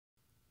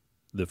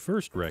The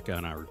first wreck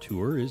on our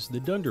tour is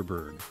the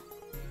Dunderberg.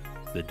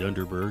 The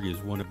Dunderberg is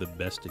one of the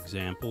best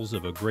examples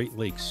of a Great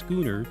Lakes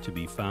schooner to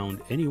be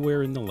found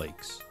anywhere in the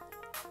lakes.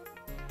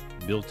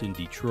 Built in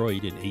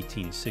Detroit in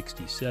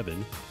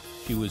 1867,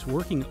 she was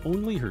working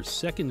only her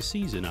second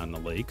season on the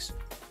lakes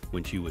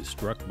when she was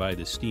struck by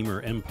the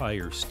steamer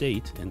Empire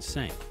State and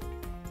sank.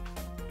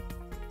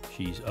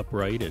 She's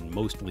upright and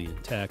mostly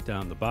intact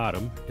on the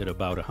bottom at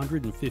about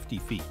 150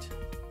 feet.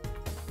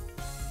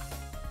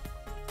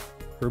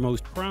 Her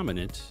most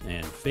prominent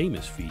and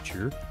famous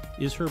feature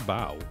is her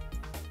bow.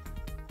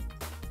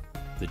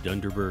 The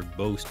Dunderberg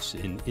boasts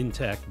an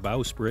intact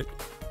bowsprit,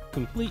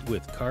 complete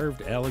with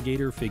carved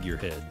alligator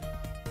figurehead.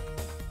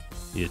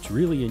 It's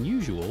really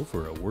unusual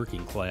for a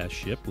working-class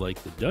ship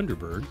like the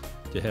Dunderberg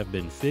to have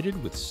been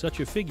fitted with such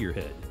a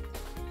figurehead.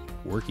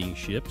 Working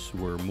ships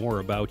were more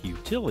about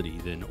utility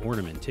than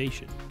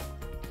ornamentation.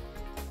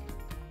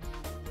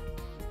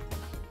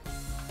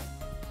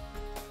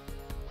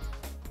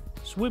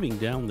 Swimming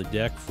down the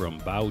deck from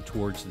bow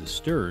towards the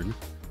stern,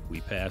 we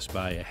pass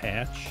by a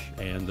hatch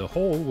and the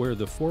hole where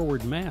the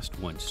forward mast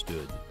once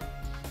stood.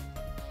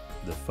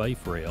 The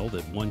fife rail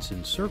that once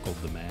encircled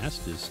the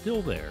mast is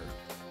still there,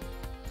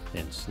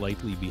 and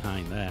slightly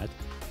behind that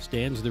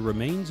stands the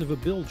remains of a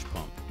bilge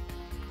pump.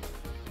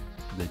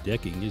 The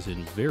decking is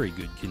in very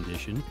good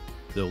condition,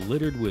 though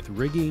littered with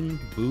rigging,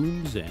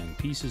 booms, and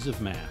pieces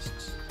of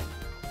masts.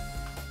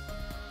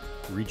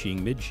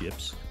 Reaching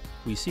midships,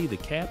 we see the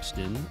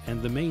capstan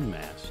and the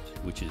mainmast,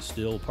 which is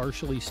still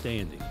partially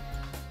standing.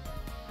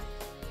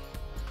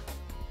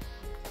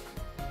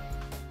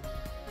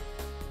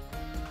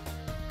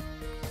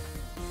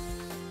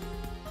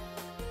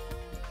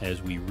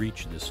 As we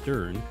reach the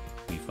stern,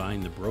 we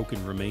find the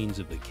broken remains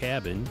of the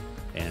cabin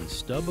and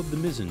stub of the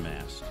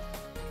mizzenmast.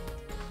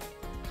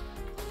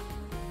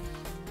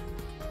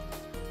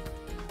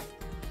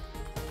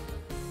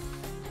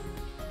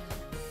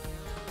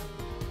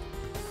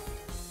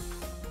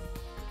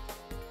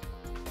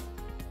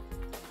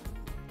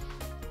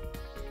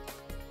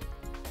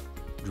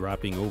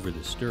 Dropping over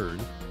the stern,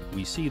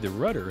 we see the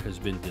rudder has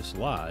been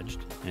dislodged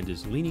and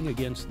is leaning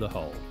against the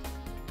hull.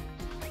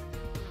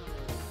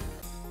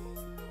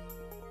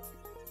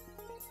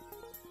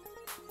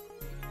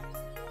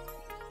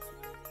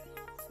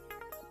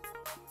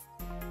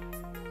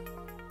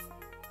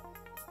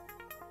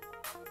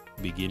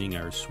 Beginning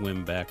our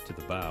swim back to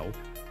the bow,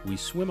 we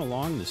swim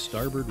along the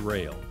starboard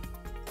rail.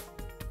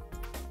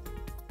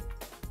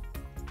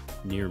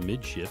 Near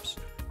midships,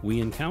 we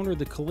encounter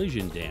the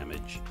collision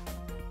damage.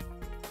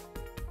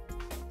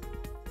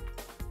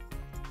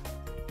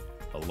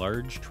 A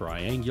large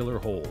triangular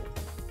hole.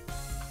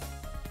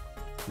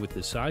 With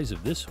the size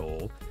of this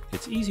hole,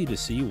 it's easy to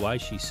see why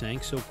she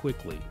sank so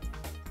quickly.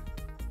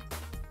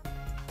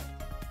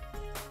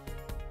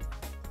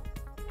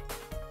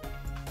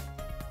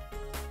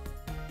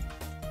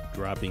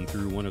 Dropping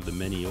through one of the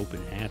many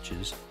open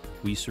hatches,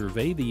 we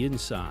survey the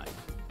inside.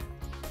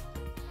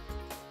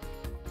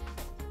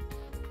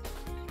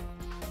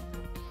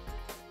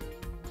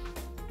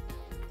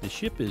 The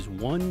ship is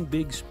one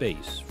big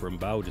space from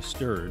bow to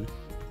stern,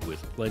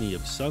 with plenty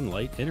of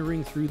sunlight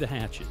entering through the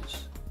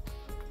hatches.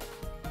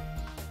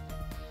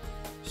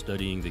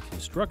 Studying the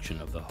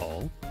construction of the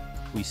hull,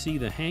 we see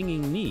the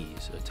hanging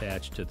knees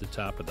attached to the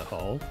top of the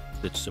hull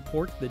that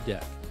support the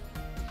deck.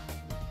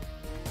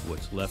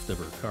 What's left of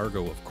her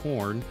cargo of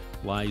corn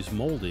lies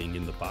molding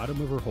in the bottom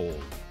of her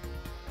hold.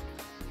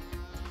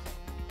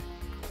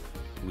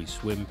 We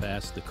swim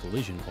past the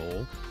collision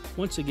hole,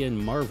 once again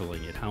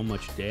marveling at how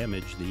much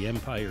damage the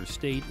Empire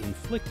State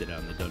inflicted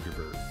on the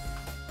Dunderberg.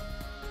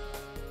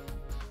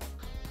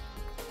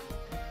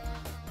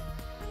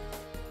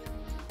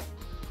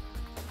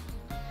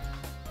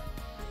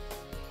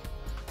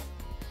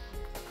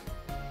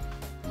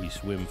 We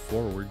swim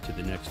forward to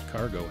the next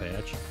cargo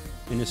hatch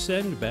and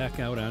ascend back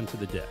out onto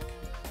the deck.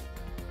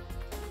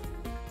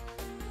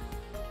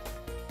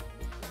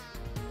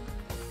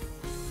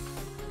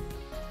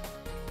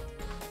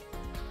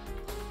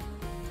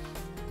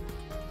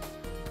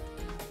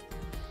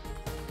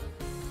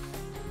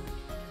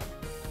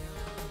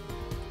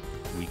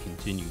 We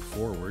continue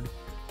forward,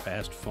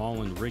 past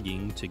fallen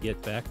rigging to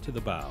get back to the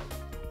bow.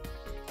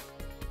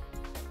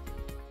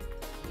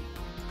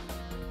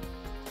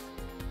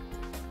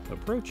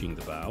 Approaching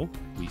the bow,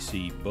 we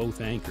see both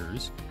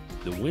anchors,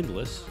 the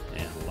windlass,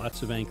 and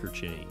lots of anchor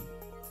chain.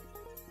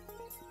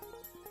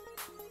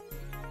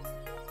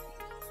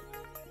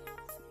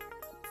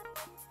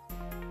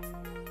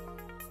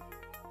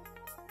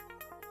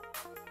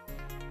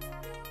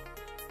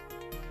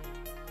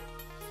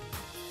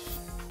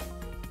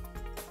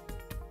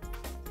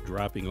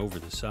 Dropping over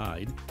the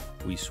side,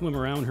 we swim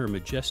around her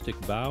majestic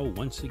bow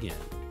once again.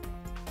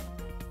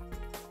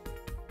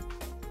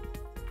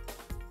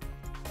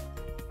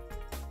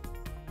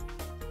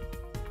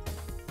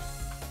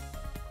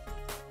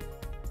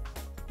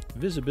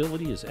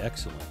 Visibility is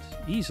excellent,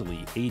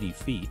 easily 80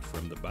 feet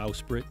from the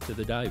bowsprit to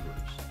the divers.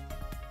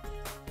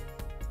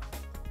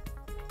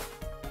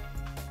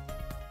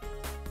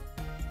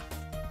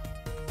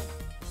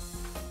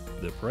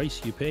 The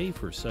price you pay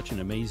for such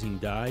an amazing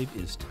dive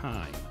is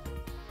time.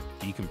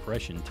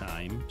 Decompression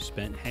time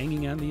spent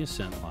hanging on the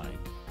ascent line.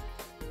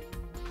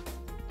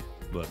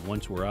 But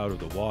once we're out of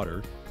the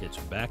water, it's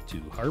back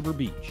to Harbor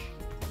Beach.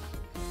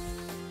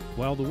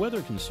 While the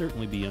weather can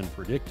certainly be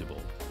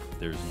unpredictable,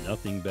 there's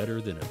nothing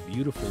better than a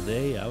beautiful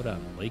day out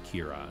on Lake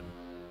Huron.